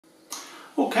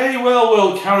Okay, well,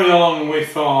 we'll carry on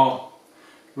with our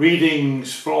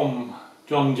readings from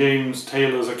John James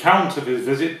Taylor's account of his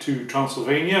visit to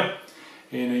Transylvania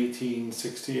in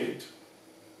 1868.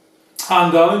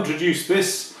 And I'll introduce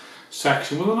this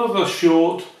section with another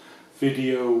short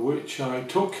video which I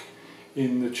took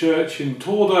in the church in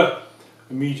Torda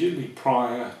immediately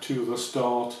prior to the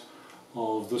start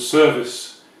of the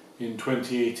service in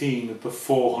 2018 at the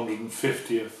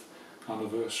 450th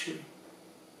anniversary.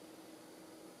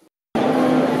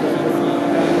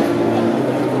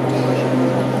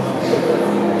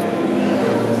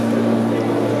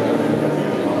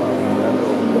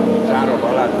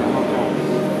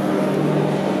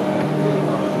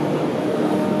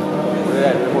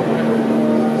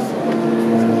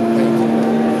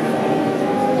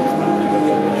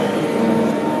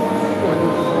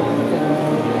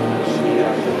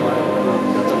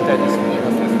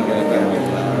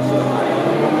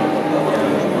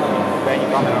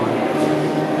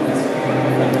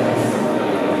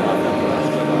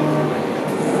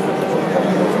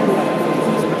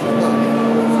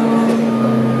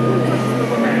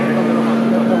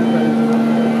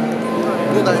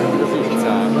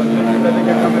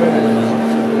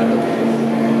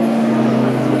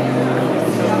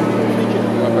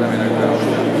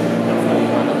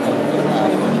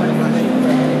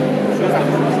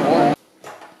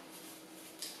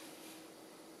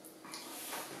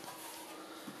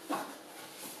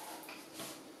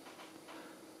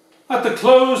 At the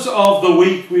close of the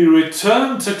week we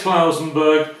returned to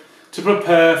Kolozsvár to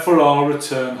prepare for our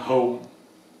return home.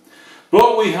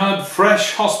 But we had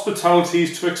fresh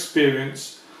hospitalities to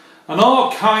experience, and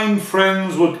our kind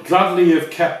friends would gladly have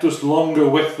kept us longer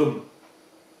with them.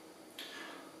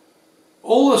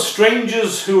 All the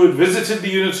strangers who had visited the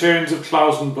Unitarians of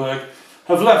Kolozsvár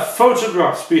have left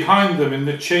photographs behind them in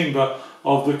the chamber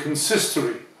of the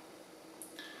consistory.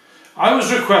 I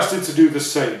was requested to do the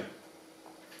same.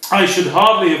 I should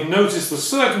hardly have noticed the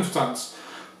circumstance,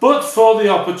 but for the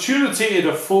opportunity it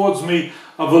affords me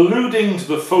of alluding to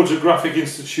the photographic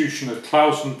institution at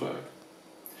Kolozsvár.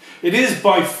 It is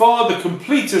by far the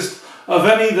completest of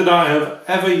any that I have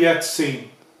ever yet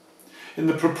seen, in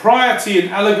the propriety and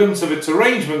elegance of its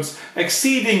arrangements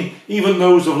exceeding even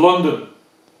those of London.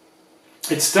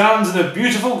 It stands in a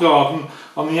beautiful garden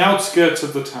on the outskirts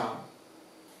of the town.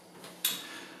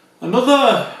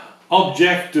 Another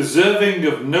object deserving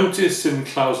of notice in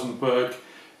Kolozsvár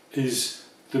is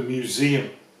the museum.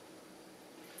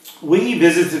 We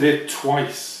visited it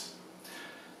twice.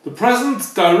 The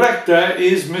present director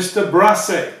is Mr.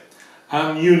 Brassai,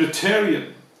 an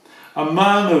Unitarian, a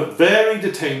man of varied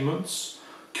attainments,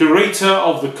 curator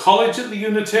of the college at the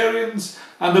Unitarians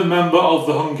and a member of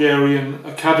the Hungarian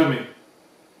Academy.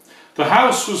 The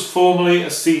house was formerly a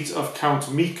seat of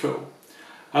Count Miko,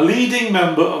 a leading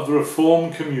member of the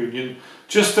Reformed Communion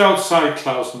just outside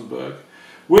Kolozsvár,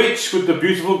 which, with the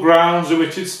beautiful grounds in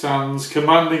which it stands,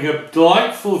 commanding a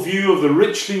delightful view of the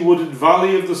richly wooded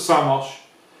valley of the Samos,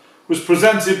 was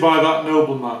presented by that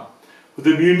nobleman with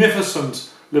a munificent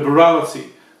liberality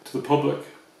to the public.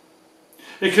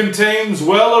 It contains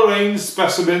well-arranged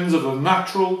specimens of the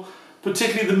natural,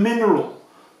 particularly the mineral,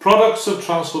 products of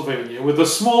Transylvania, with a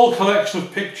small collection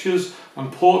of pictures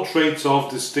and portraits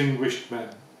of distinguished men.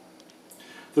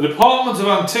 The Department of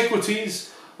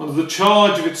Antiquities, under the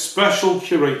charge of its special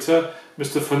curator,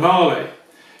 Mr. Finale,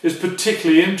 is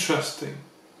particularly interesting.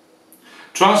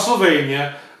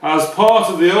 Transylvania, as part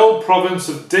of the old province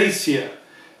of Dacia,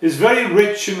 is very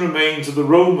rich in remains of the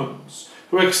Romans,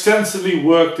 who extensively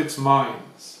worked its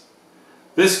mines.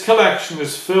 This collection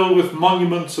is filled with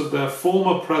monuments of their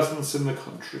former presence in the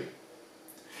country.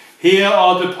 Here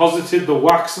are deposited the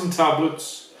waxen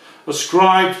tablets,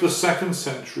 ascribed to the 2nd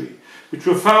century, which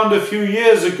were found a few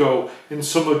years ago in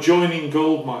some adjoining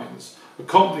gold mines,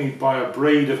 accompanied by a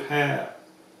braid of hair.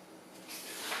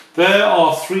 There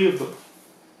are 3 of them.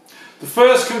 The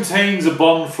first contains a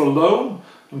bond for loan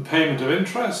and payment of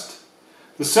interest.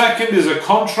 The second is a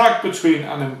contract between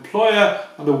an employer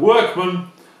and a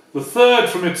workman. The third,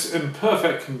 from its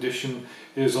imperfect condition,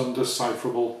 is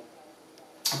undecipherable.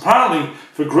 Apparently,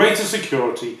 for greater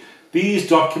security, these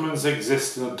documents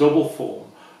exist in a double form,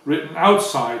 written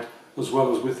outside as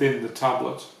well as within the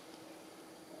tablet.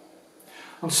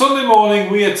 On Sunday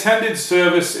morning we attended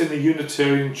service in the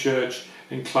Unitarian Church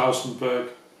in Kolozsvár.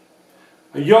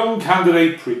 A young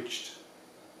candidate preached.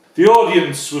 The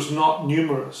audience was not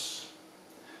numerous.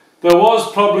 There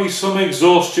was probably some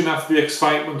exhaustion after the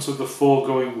excitements of the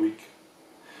foregoing week.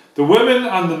 The women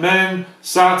and the men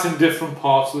sat in different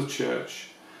parts of the church,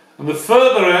 and the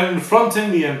further end,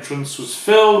 fronting the entrance, was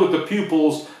filled with the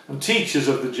pupils and teachers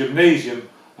of the gymnasium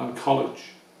and college.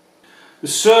 The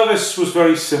service was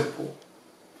very simple,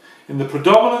 in the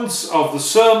predominance of the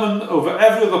sermon over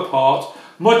every other part,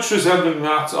 much resembling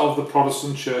that of the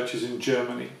Protestant churches in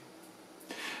Germany.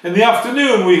 In the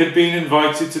afternoon we had been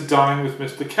invited to dine with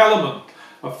Mr. Kellerman,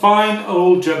 a fine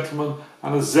old gentleman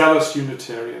and a zealous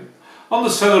Unitarian, on the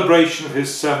celebration of his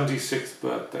 76th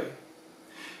birthday.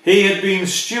 He had been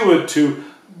steward to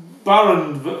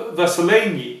Baron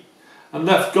Vesseleni and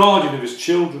left guardian of his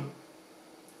children.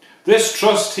 This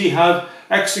trust he had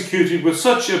executed with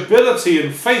such ability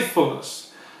and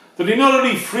faithfulness that he not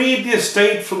only freed the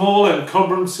estate from all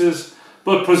encumbrances,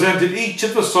 but presented each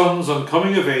of the sons on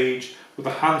coming of age with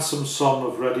a handsome sum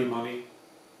of ready money.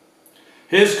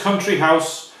 His country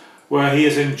house, where he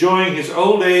is enjoying his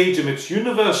old age amidst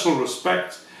universal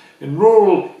respect, in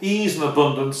rural ease and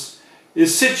abundance,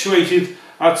 is situated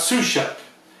at Sushak,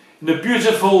 in a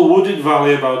beautiful wooded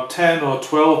valley about 10 or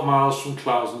 12 miles from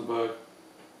Klausenberg.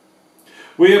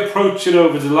 We approach it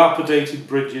over dilapidated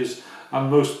bridges and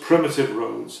most primitive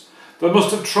roads that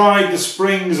must have tried the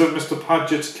springs of Mr.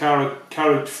 Paget's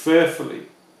carriage fearfully.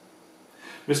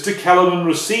 Mr. Kellerman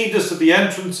received us at the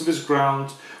entrance of his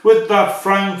grounds with that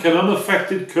frank and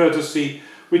unaffected courtesy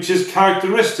which is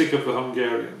characteristic of the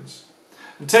Hungarians,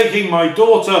 and taking my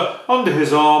daughter under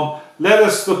his arm, led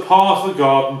us to the part of the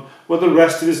garden where the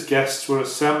rest of his guests were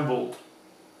assembled.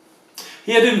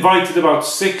 He had invited about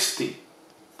 60.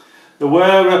 There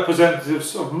were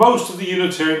representatives of most of the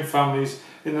Unitarian families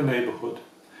in the neighbourhood,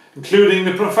 including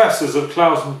the professors of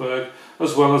Klausenberg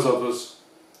as well as others.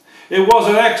 It was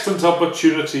an excellent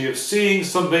opportunity of seeing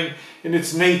something in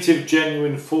its native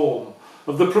genuine form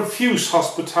of the profuse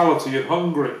hospitality of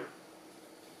Hungary.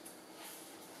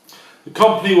 The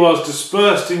company was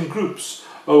dispersed in groups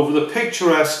over the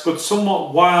picturesque but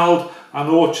somewhat wild and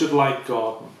orchard-like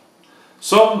garden,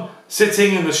 some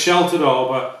sitting in the sheltered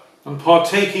arbour and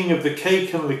partaking of the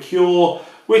cake and liqueur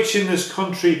which in this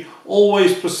country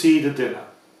always precede a dinner.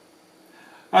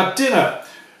 At dinner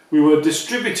we were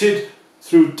distributed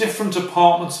through different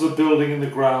apartments of a building in the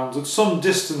grounds at some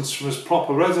distance from his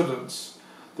proper residence,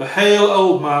 the hale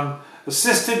old man,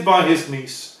 assisted by his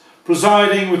niece,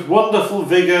 presiding with wonderful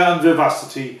vigour and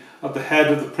vivacity at the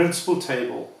head of the principal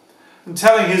table, and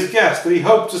telling his guests that he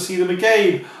hoped to see them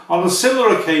again on a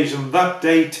similar occasion that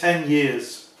day 10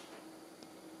 years.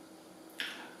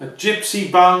 A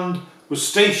gypsy band was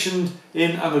stationed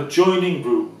in an adjoining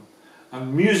room,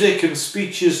 and music and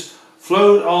speeches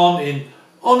flowed on in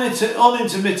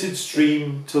unintermitted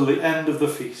stream till the end of the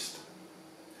feast.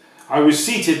 I was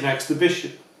seated next the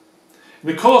bishop. In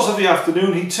the course of the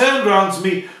afternoon he turned round to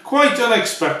me quite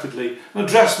unexpectedly and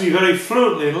addressed me very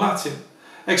fluently in Latin,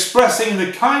 expressing in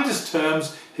the kindest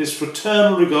terms his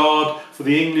fraternal regard for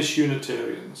the English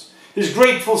Unitarians, his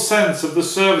grateful sense of the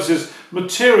services,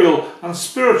 material and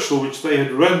spiritual, which they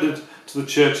had rendered to the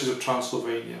churches of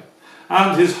Transylvania,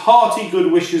 and his hearty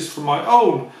good wishes for my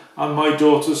own and my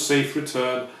daughter's safe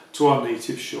return to our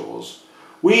native shores,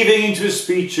 weaving into his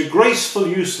speech a graceful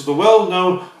use of the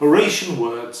well-known Horatian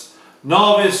words,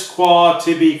 navis qua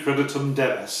tibi creditum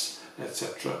debes,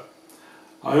 etc.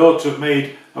 I ought to have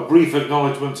made a brief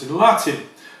acknowledgment in Latin,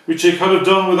 which I could have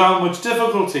done without much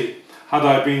difficulty, had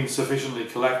I been sufficiently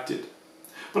collected.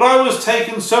 But I was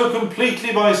taken so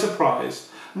completely by surprise,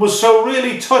 and was so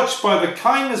really touched by the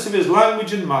kindness of his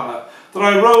language and manner, that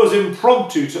I rose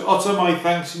impromptu to utter my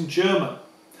thanks in German,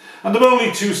 and am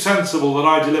only too sensible that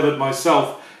I delivered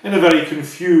myself in a very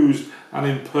confused and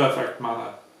imperfect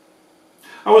manner.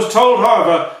 I was told,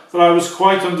 however, that I was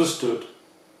quite understood.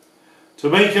 To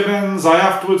make amends, I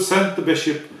afterwards sent the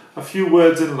bishop a few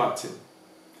words in Latin,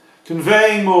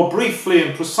 conveying more briefly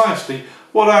and precisely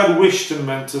what I had wished and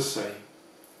meant to say.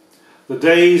 The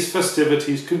day's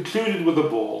festivities concluded with a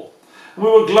ball, and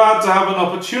we were glad to have an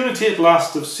opportunity at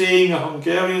last of seeing a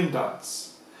Hungarian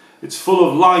dance. It's full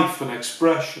of life and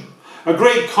expression, a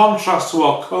great contrast to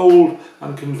our cold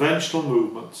and conventional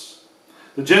movements.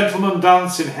 The gentlemen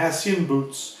dance in Hessian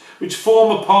boots, which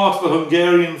form a part of the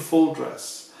Hungarian full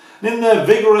dress, and in their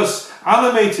vigorous,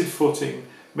 animated footing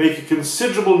make a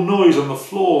considerable noise on the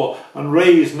floor and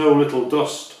raise no little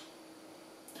dust.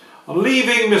 On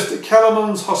leaving Mr.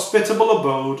 Kellerman's hospitable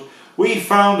abode, we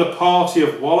found a party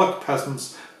of Wallach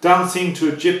peasants dancing to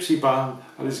a gypsy band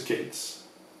at his gates.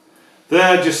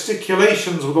 Their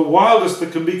gesticulations were the wildest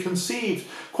that can be conceived,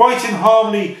 quite in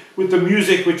harmony with the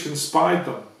music which inspired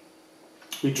them.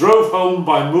 We drove home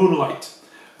by moonlight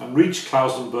and reached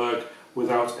Klausenberg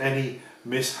without any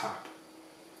mishap.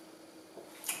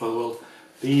 Well, we'll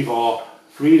leave our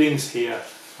readings here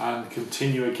and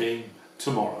continue again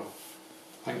tomorrow.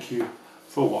 Thank you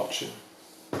for watching.